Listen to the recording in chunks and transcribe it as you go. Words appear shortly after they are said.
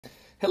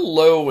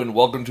Hello and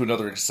welcome to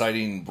another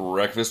exciting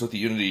Breakfast with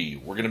Unity.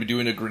 We're going to be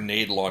doing a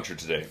grenade launcher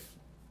today.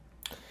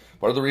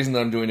 Part of the reason that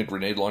I'm doing a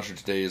grenade launcher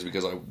today is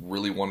because I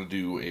really want to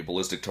do a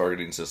ballistic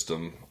targeting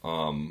system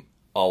a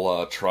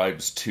la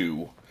Tribes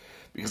 2.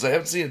 Because I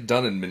haven't seen it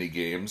done in many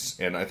games,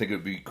 and I think it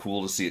would be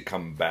cool to see it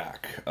come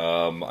back.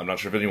 I'm not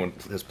sure if anyone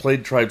has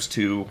played Tribes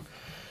 2,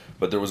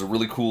 but there was a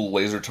really cool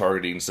laser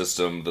targeting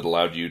system that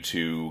allowed you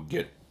to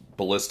get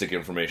ballistic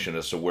information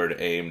as to where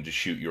to aim to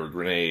shoot your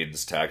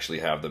grenades to actually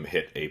have them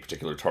hit a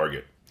particular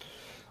target.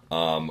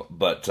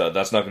 But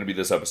that's not going to be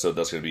this episode,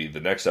 that's going to be the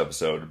next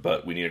episode,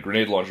 but we need a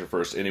grenade launcher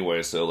first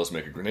anyway, so let's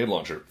make a grenade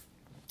launcher.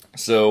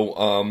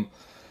 So,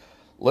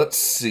 let's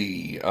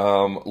see,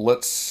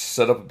 let's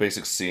set up a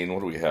basic scene. What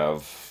do we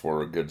have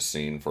for a good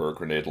scene for a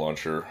grenade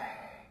launcher?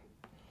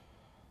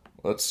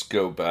 Let's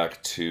go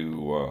back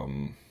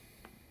to,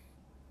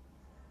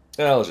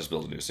 let's just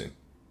build a new scene.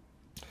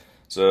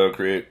 So,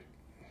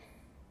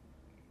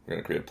 we're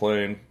going to create a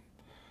plane.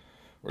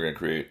 We're going to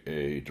create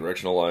a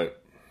directional light.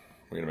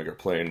 We're going to make our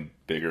plane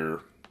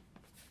bigger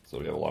so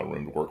we have a lot of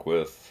room to work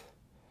with.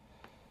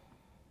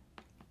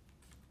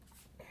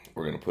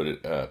 We're going to put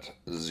it at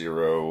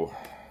 0.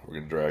 We're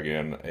going to drag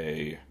in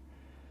a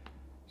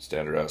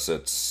standard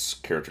assets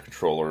character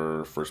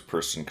controller, first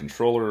person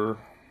controller.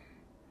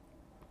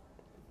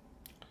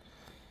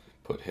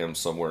 Put him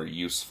somewhere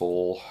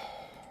useful.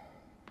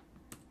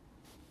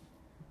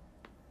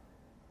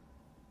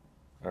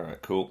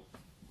 Alright, cool.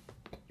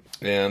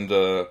 And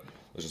let's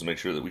just make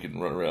sure that we can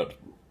run around.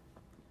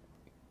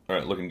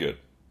 Alright, looking good.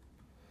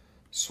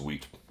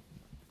 Sweet.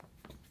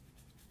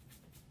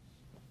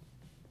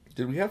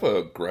 Did we have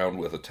a ground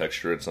with a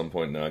texture at some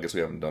point? No, I guess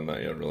we haven't done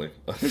that yet, really.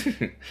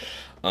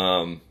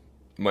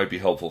 Might be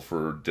helpful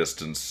for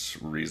distance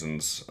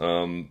reasons.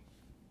 But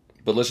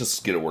let's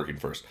just get it working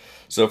first.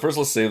 So first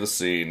let's save the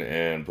scene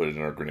and put it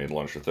in our grenade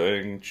launcher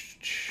thing.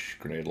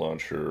 Grenade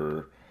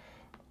launcher.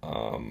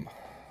 We're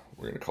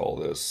going to call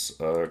this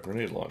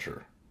grenade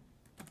launcher.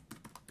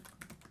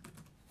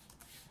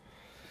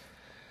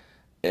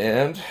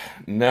 And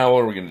now what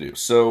are we going to do?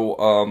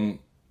 So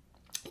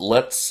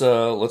let's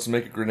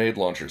make a grenade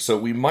launcher. So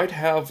we might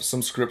have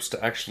some scripts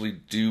to actually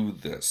do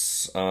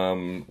this.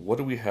 What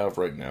do we have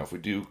right now? If we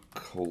do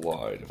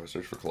collide, if I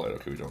search for collide,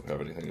 okay, we don't have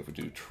anything. If we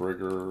do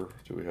trigger,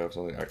 do we have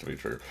something? Activate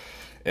trigger.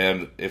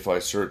 And if I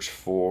search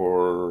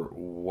for,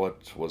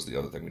 what was the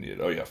other thing we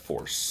needed? Oh yeah,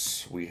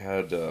 force. We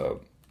had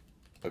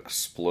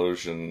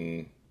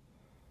explosion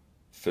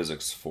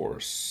physics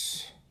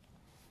force.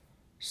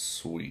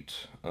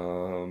 Sweet.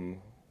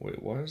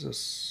 Wait, why does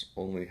this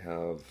only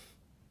have...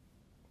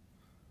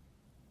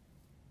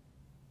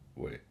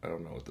 Wait, I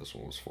don't know what this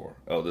one was for.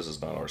 Oh, this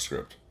is not our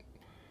script.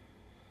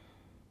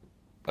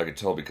 I could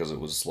tell because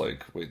it was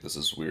like, wait, this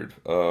is weird.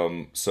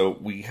 So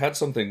we had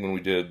something when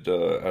we did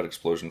add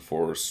explosion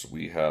force.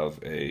 We have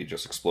a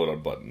just explode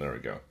on button. There we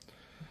go.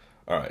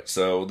 Alright,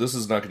 so this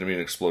is not going to be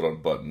an explode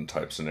on button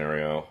type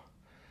scenario.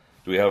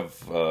 Do we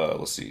have,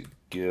 let's see,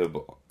 gib...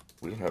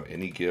 We don't have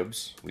any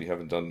gibs. We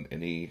haven't done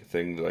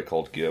anything that I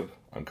called gib.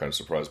 I'm kind of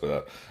surprised by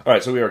that. All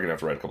right, so we are going to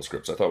have to write a couple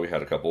scripts. I thought we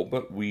had a couple,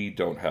 but we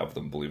don't have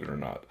them, believe it or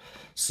not.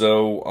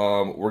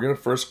 So we're going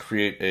to first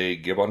create a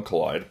gib on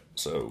collide.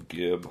 So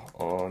gib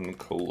on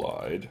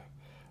collide.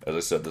 As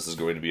I said, this is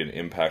going to be an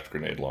impact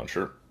grenade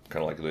launcher,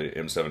 kind of like the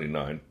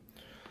M79.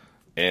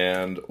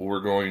 And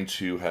we're going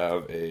to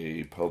have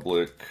a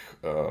public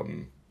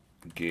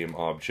game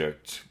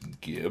object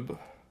gib.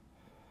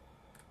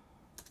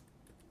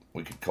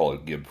 We could call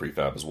it gib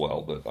prefab as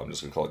well, but I'm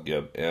just going to call it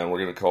gib. And we're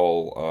going to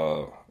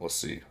call, let's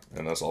see,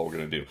 and that's all we're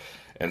going to do.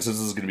 And since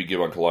this is going to be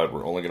gib on collide,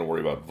 we're only going to worry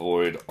about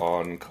void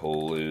on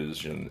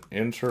collision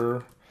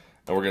enter.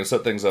 And we're going to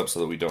set things up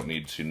so that we don't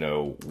need to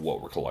know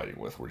what we're colliding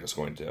with. We're just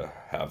going to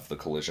have the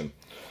collision.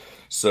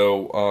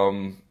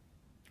 So,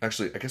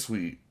 actually, I guess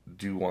we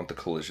do want the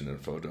collision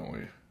info, don't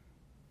we?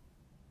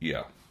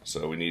 Yeah,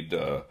 so we need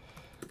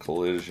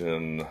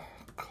collision.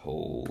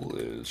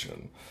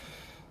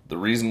 The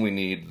reason we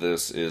need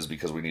this is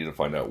because we need to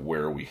find out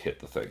where we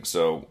hit the thing.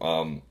 So,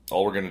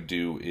 all we're going to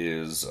do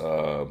is,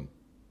 oh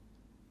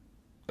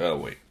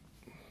wait.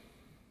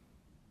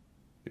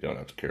 We don't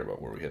have to care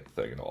about where we hit the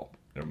thing at all.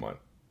 Never mind.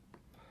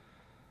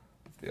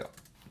 Yeah.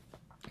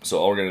 So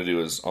all we're going to do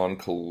is on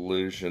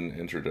collision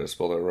enter. Did I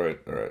spell that right?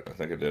 All right, I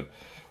think I did.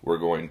 We're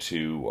going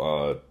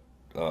to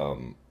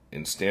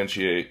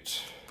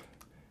instantiate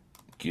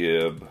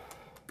gib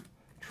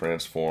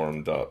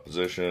transform dot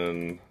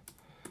position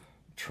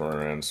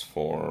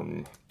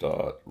transform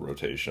dot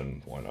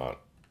rotation. Why not?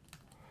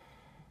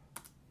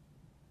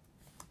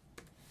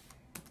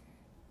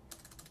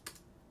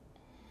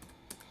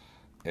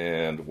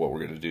 And what we're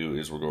going to do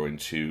is we're going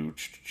to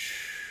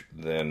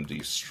then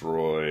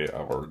destroy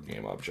our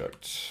game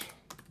object.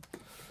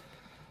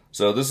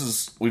 So this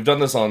is, we've done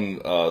this on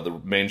the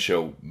main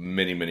show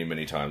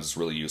many times. It's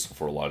really useful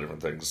for a lot of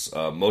different things.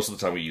 Most of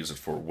the time we use it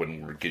for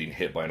when we're getting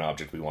hit by an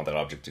object, we want that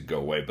object to go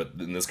away. But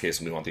in this case,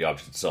 we want the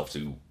object itself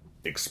to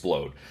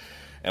explode.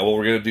 And what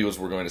we're going to do is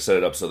we're going to set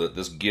it up so that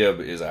this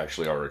gib is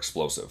actually our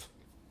explosive.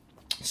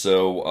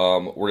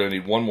 So we're going to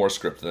need one more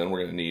script then. We're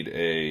going to need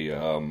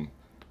a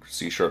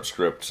C#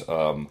 script,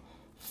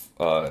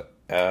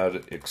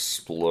 add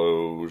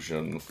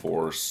explosion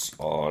force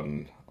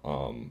on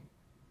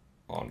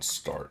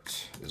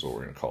start is what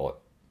we're going to call it.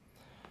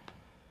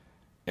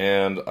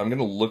 And I'm going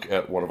to look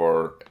at one of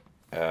our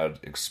add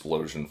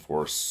explosion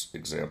force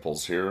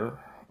examples here.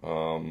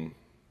 So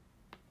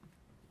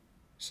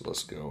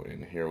let's go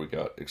in here. We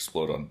got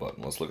explode on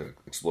button. Let's look at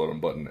explode on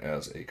button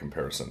as a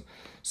comparison.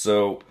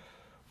 So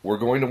we're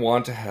going to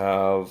want to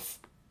have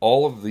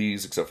all of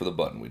these except for the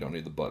button. We don't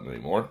need the button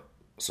anymore.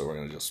 So we're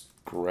going to just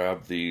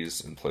grab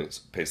these and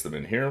paste them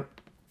in here.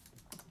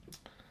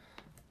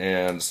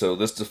 And so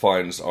this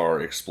defines our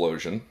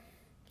explosion.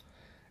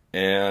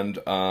 And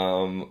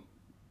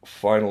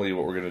finally,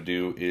 what we're going to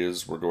do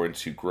is we're going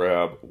to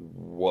grab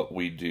what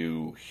we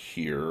do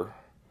here,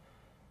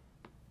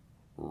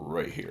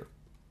 right here.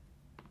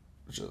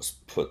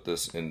 Just put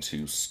this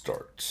into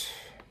start.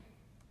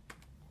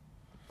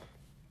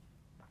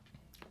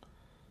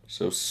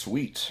 So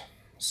sweet.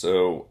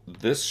 So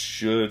this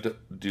should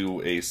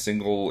do a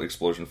single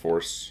explosion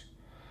force.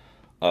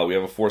 We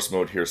have a force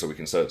mode here, so we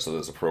can set it so that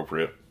it's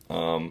appropriate.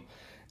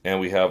 And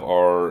we have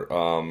our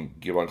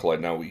give on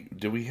collide. Now,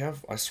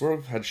 I sort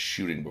of had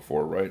shooting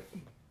before, right?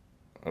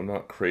 I'm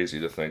not crazy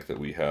to think that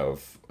we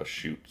have a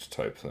shoot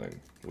type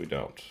thing. We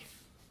don't.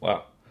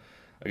 Wow.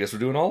 I guess we're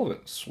doing all of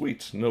it.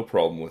 Sweet. No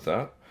problem with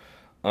that.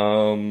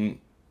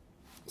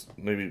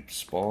 Maybe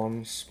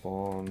spawn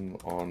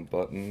on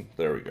button.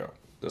 There we go.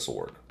 This will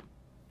work.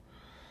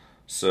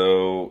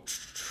 So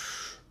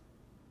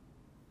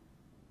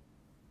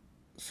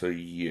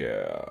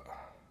yeah.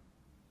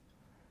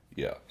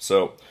 Yeah.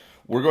 So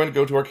we're going to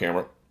go to our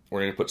camera.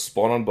 We're going to put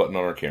spawn on button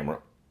on our camera.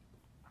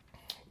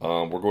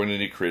 We're going to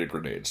need to create a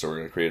grenade. So we're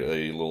going to create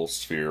a little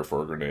sphere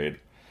for a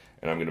grenade.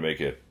 And I'm going to make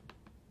it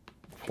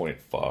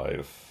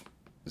 0.5.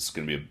 This is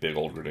going to be a big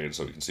old grenade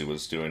so we can see what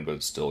it's doing, but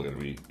it's still going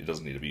to be, it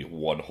doesn't need to be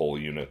one whole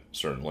unit,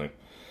 certainly.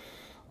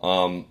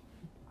 And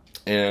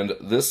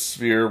this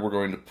sphere we're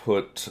going to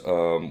put,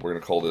 we're going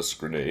to call this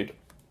grenade.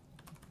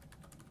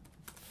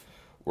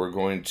 We're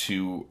going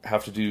to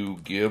have to do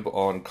gib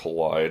on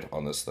collide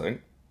on this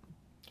thing,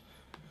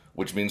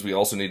 which means we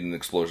also need an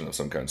explosion of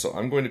some kind. So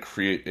I'm going to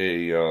create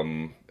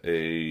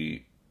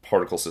a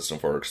particle system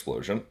for our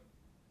explosion.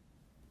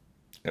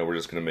 And we're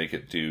just going to make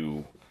it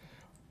do...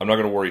 I'm not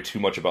going to worry too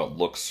much about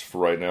looks for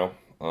right now,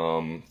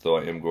 though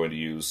I am going to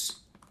use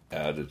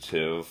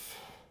additive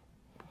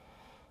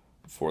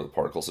for the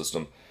particle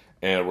system.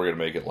 And we're going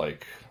to make it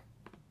like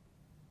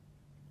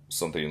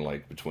something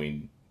like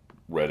between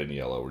red and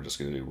yellow. We're just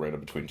going to do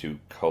random between two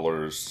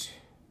colors.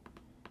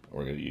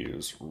 We're going to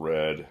use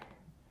red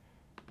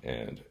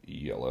and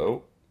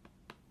yellow.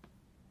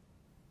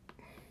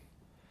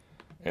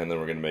 And then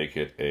we're going to make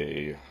it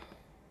a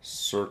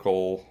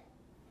circle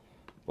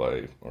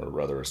or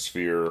rather a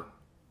sphere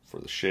for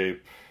the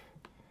shape,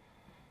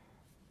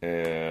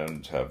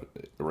 and have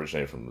it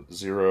originate from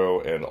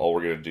 0. And all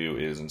we're going to do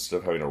is, instead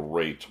of having a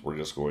rate, we're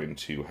just going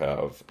to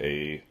have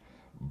a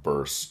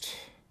burst.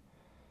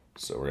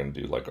 So we're going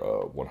to do like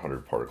a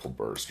 100 particle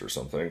burst or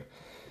something,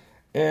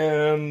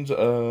 and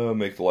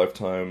make the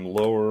lifetime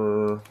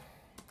lower,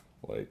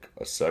 like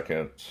a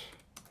second,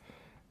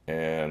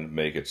 and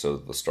make it so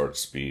that the start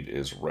speed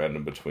is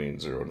random between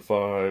 0 and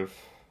 5.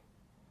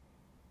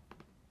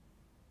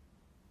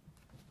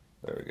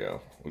 There we go.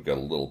 We've got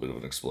a little bit of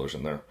an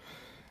explosion there.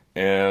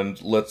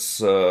 And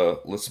let's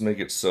make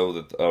it so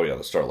that, oh yeah,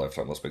 the start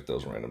lifetime, let's make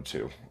those random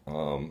too.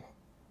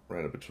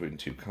 Random between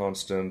two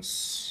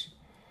constants.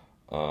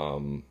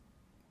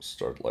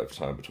 Start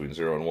lifetime between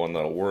 0 and 1,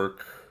 that'll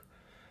work.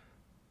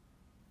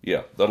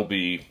 Yeah, that'll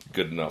be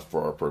good enough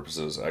for our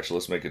purposes. Actually,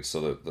 let's make it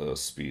so that the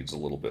speed's a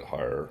little bit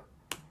higher.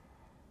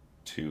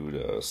 2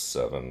 to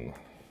 7.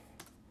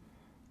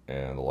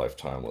 And the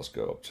lifetime, let's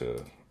go up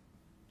to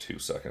 2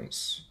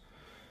 seconds.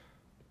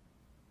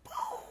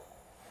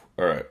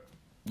 Alright,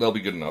 that'll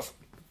be good enough.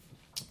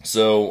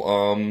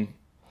 So,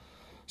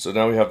 so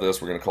now we have this.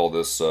 We're going to call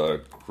this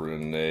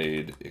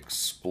grenade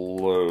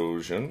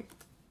explosion.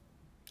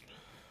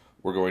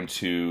 We're going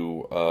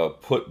to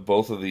put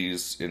both of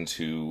these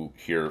into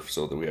here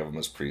so that we have them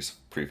as prefabs.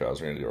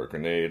 We're going to do our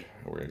grenade,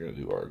 and we're going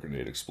to do our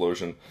grenade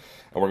explosion.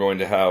 And we're going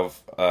to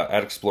have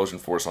add explosion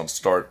force on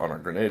start on our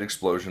grenade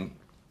explosion.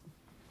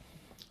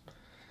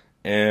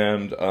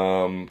 And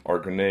our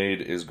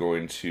grenade is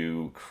going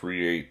to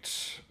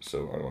create,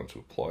 so I want to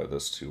apply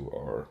this to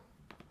our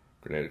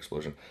grenade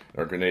explosion. And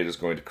our grenade is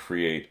going to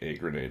create a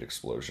grenade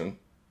explosion.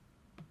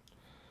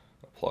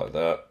 Apply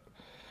that.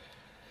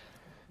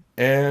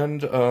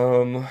 And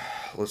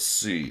let's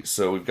see,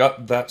 so we've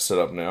got that set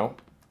up now.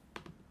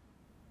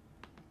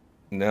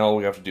 Now all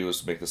we have to do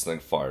is make this thing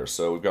fire.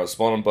 So we've got a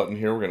spawn on button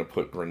here, we're going to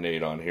put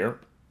grenade on here.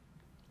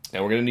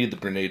 And we're going to need the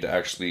grenade to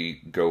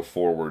actually go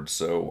forward,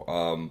 so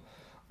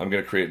I'm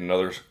going to create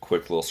another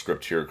quick little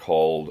script here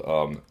called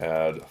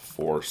add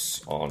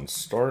force on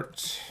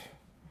start.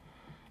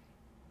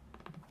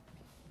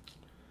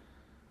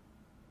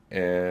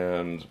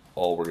 And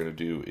all we're going to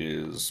do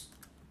is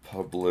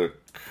public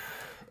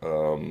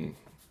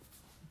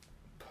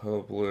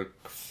public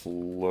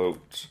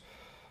float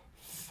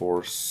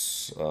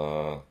force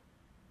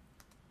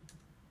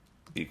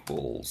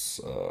equals,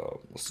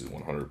 let's do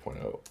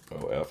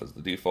 100.0f as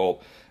the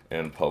default,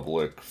 and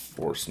public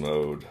force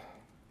mode.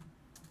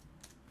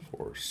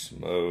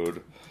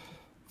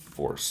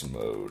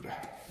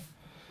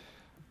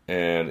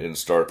 And in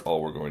start,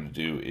 all we're going to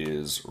do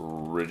is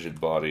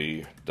rigid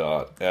body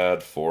dot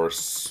add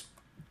force,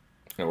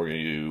 and we're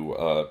going to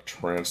do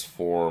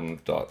transform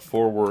dot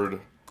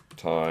forward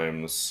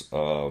times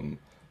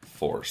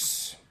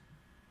force.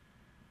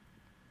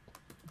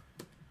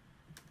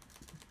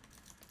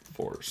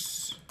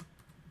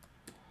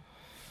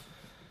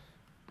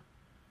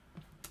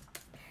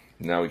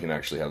 Now we can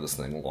actually have this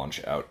thing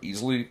launch out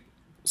easily.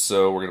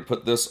 So we're going to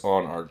put this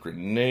on our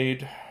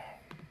grenade.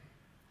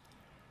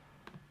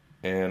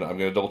 And I'm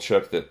going to double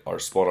check that our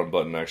spawn on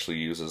button actually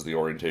uses the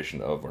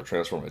orientation of our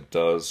transform. It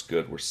does.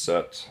 Good, we're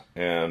set.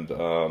 And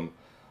I'm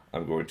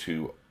going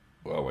to,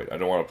 oh wait, I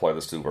don't want to apply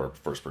this to our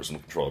first person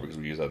controller because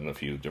we use that in a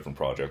few different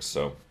projects.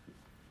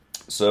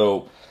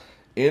 So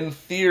in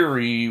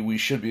theory, we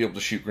should be able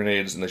to shoot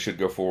grenades and they should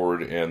go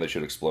forward and they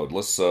should explode.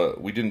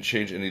 We didn't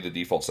change any of the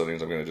default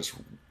settings. I'm going to just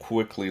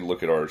quickly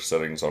look at our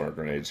settings on our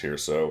grenades here.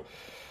 So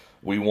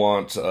we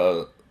want,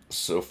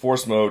 so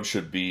force mode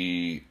should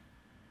be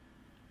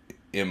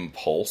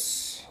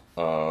impulse,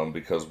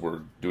 because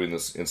we're doing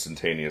this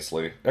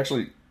instantaneously.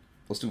 Actually,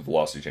 let's do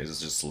velocity change.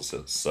 Let's just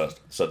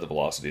set the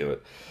velocity of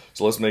it.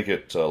 So let's make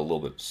it a little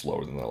bit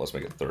slower than that. Let's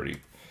make it 30.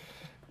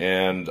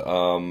 And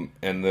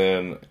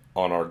then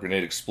on our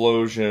grenade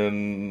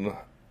explosion,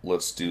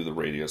 let's do the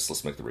radius.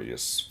 Let's make the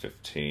radius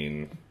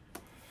 15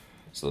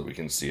 so that we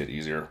can see it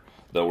easier.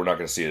 Though we're not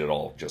going to see it at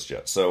all just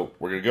yet. So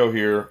we're going to go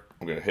here.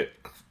 I'm going to hit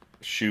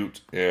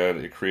shoot, and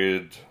it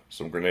created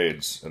some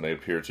grenades, and they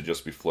appear to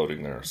just be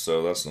floating there.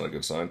 So that's not a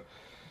good sign.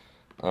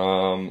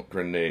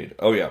 Grenade.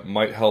 Oh yeah,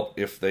 might help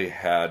if they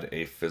had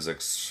a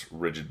physics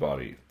rigid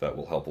body. That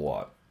will help a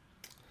lot.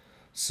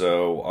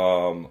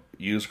 So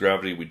use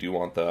gravity, we do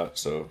want that.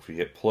 So if we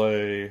hit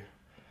play,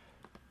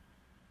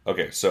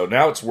 okay, so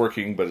now it's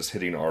working, but it's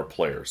hitting our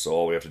player. So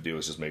all we have to do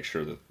is just make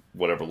sure that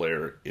whatever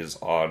layer is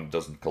on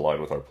doesn't collide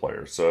with our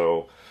player.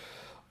 So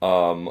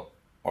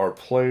our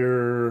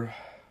player,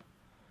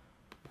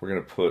 we're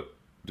going to put,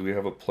 do we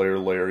have a player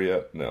layer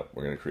yet? No,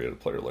 we're going to create a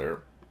player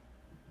layer.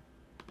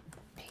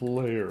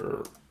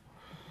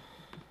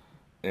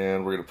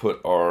 And we're going to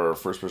put our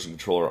first person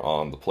controller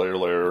on the player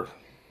layer.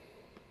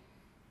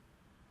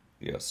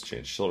 Yes,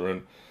 change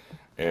children.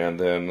 And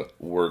then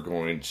we're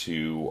going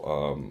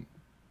to,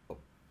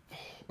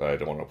 I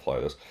don't want to apply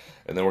this.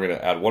 And then we're going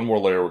to add one more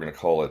layer. We're going to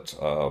call it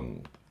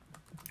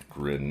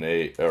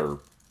grenade, or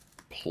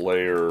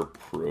player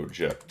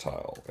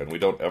projectile. And we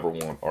don't ever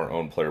want our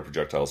own player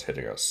projectiles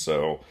hitting us.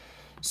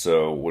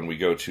 So when we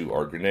go to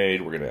our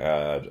grenade, we're going to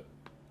add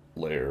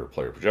layer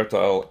player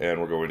projectile,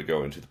 and we're going to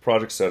go into the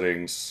project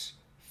settings,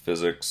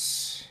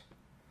 physics,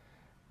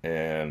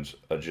 and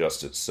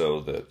adjust it so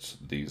that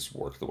these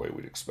work the way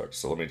we'd expect.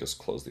 So let me just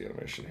close the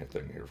animation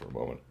thing here for a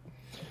moment.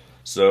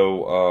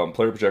 So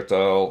player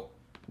projectile,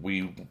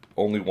 we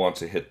only want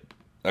to hit,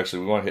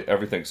 actually we want to hit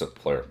everything except the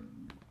player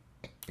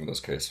in this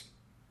case.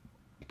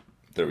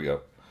 There we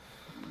go.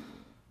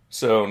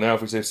 So now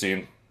if we save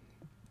scene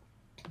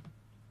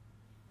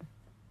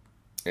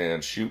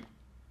and shoot,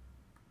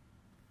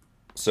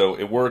 so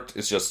it worked,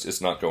 it's just,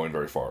 it's not going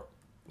very far.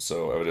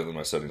 So evidently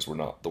my settings were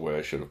not the way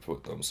I should have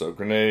put them. So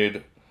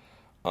grenade,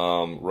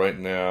 right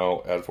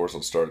now, add force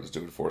on start is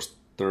doing force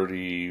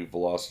 30,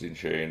 velocity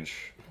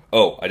change.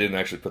 Oh, I didn't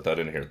actually put that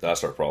in here.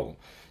 That's our problem.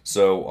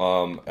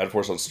 So add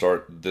force on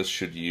start, this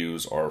should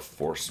use our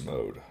force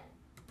mode.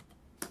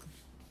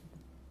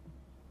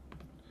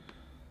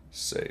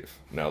 Save.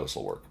 Now this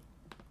will work.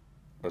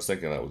 I was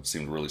thinking that would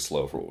seem really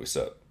slow for what we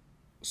set.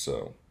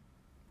 So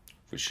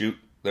if we shoot,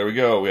 there we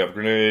go. We have a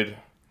grenade,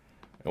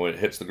 and when it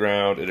hits the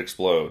ground, it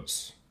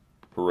explodes.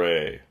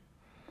 Hooray!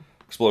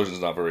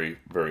 Explosion's not very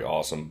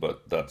awesome,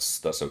 but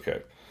that's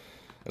okay.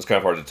 It's kind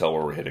of hard to tell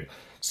where we're hitting.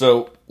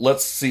 So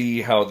let's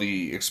see how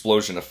the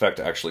explosion effect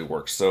actually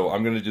works. So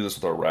I'm going to do this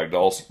with our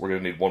ragdolls. We're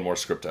going to need one more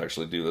script to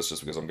actually do this,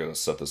 just because I'm going to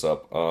set this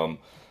up. I'm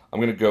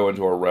going to go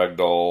into our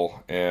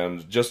ragdoll,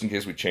 and just in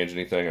case we change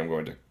anything, I'm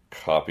going to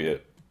copy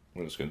it.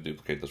 I'm just going to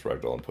duplicate this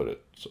ragdoll and put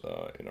it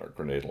in our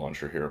grenade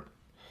launcher here,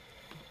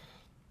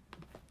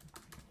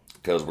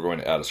 because we're going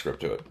to add a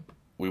script to it.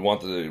 We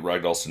want the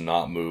ragdolls to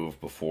not move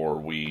before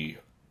we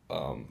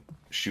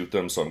shoot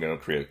them, so I'm going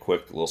to create a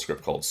quick little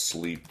script called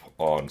sleep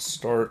on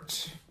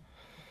start,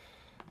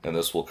 and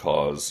this will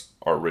cause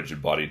our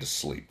rigid body to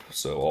sleep.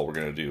 So all we're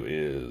going to do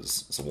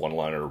is, it's a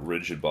one-liner,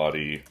 rigid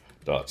body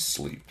dot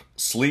sleep.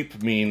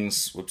 Sleep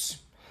means, whoops,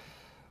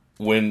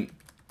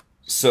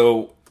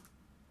 so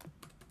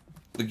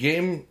the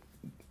game,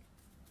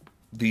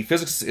 the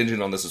physics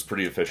engine on this is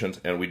pretty efficient,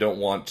 and we don't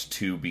want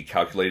to be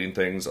calculating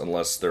things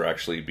unless they're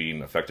actually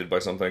being affected by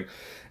something.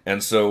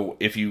 And so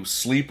if you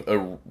sleep a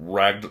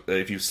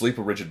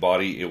rigid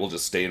body, it will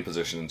just stay in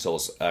position until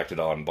it's acted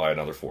on by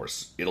another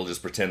force. It'll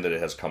just pretend that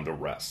it has come to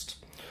rest.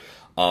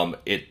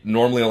 It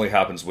normally only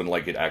happens when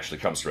like it actually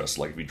comes to rest.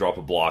 Like if you drop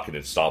a block and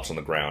it stops on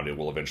the ground, it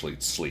will eventually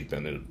sleep,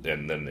 and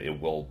then it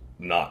will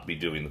not be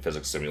doing the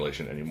physics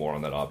simulation anymore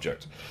on that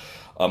object.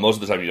 Most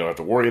of the time you don't have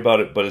to worry about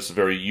it, but it's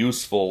very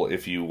useful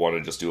if you want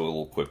to just do a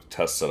little quick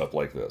test setup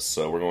like this.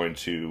 So we're going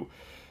to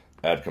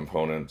add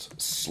component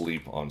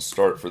sleep on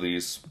start for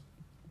these.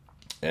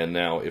 And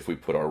now if we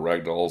put our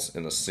ragdolls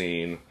in the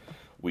scene,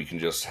 we can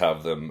just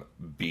have them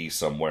be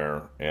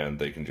somewhere and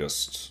they can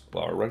just...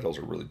 Wow, our ragdolls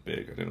are really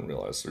big. I didn't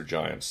realize they're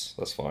giants.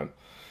 That's fine.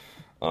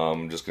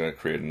 I'm just going to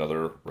create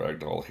another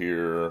ragdoll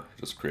here.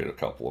 Just create a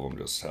couple of them.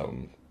 Just have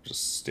them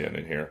just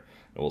standing here.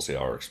 And we'll see how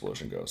our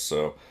explosion goes.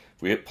 So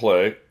if we hit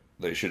play,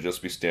 they should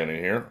just be standing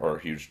here, our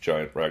huge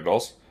giant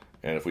ragdolls.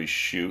 And if we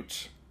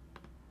shoot,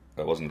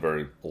 that wasn't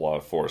a lot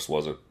of force,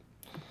 was it?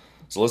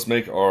 So let's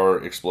make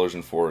our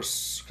explosion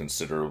force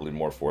considerably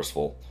more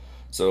forceful.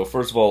 So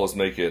first of all, let's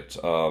make it,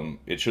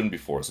 it shouldn't be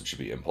force, it should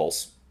be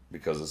impulse,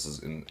 because this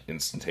is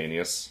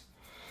instantaneous.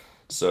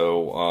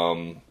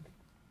 So,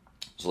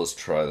 so let's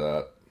try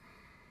that.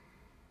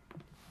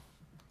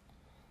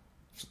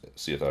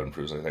 See if that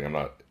improves anything. I'm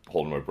not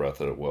holding my breath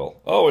that it will.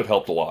 Oh, it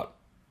helped a lot.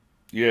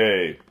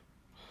 Yay.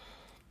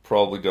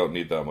 Probably don't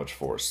need that much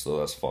force, so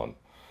that's fun.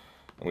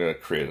 I'm going to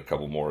create a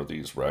couple more of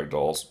these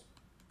ragdolls.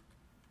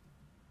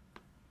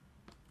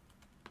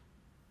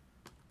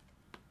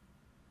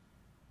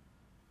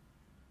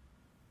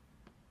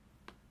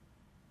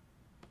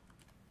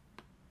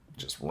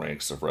 Just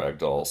ranks of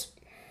ragdolls.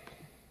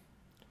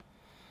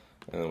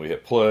 And then we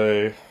hit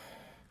play,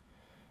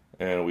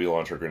 and we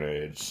launch our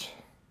grenades.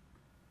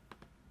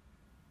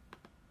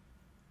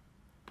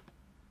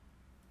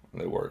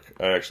 And they work.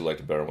 I actually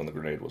liked it better when the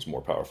grenade was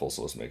more powerful,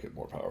 so let's make it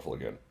more powerful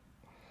again.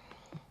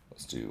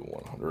 Let's do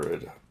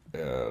 100,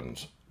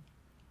 and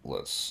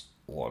let's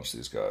launch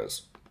these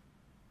guys.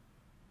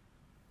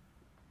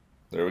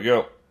 There we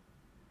go.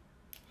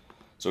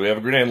 So we have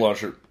a grenade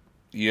launcher.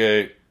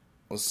 Yay.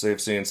 Let's save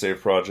scene,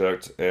 save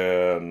project,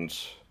 and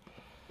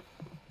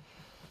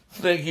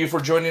thank you for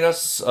joining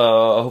us.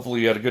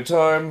 Hopefully you had a good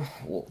time.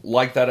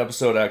 Like that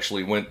episode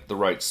actually went the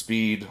right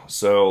speed,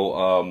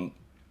 so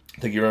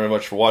thank you very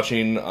much for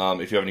watching.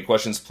 If you have any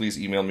questions,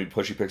 please email me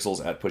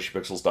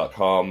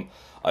pushypixels@pushypixels.com.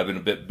 I've been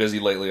a bit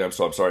busy lately,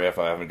 so I'm sorry if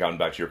I haven't gotten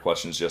back to your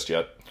questions just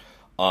yet.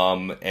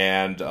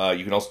 And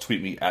you can also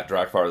tweet me at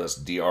Drakfire, that's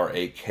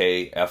DRAKFYRE.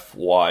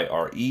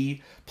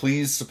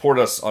 Please support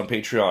us on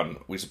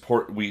Patreon.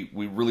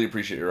 We really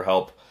appreciate your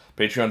help.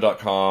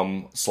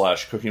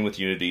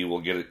 Patreon.com/cookingwithunity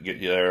will get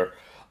you there.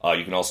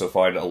 You can also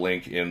find a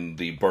link in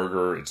the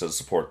burger. It says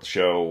support the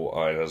show.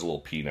 It has a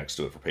little P next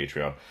to it for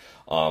Patreon.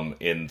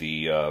 In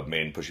the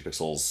main Pushy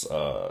Pixels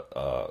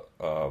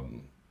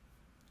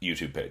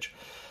YouTube page.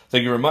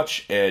 Thank you very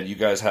much, and you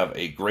guys have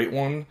a great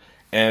one.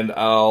 And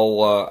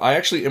I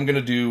actually am gonna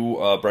do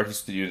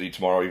breakfast with Unity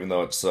tomorrow, even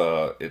though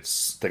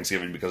it's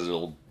Thanksgiving, because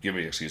it'll give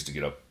me an excuse to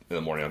get up in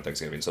the morning on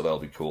Thanksgiving, so that'll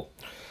be cool.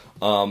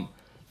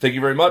 Thank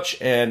you very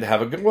much, and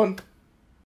have a good one.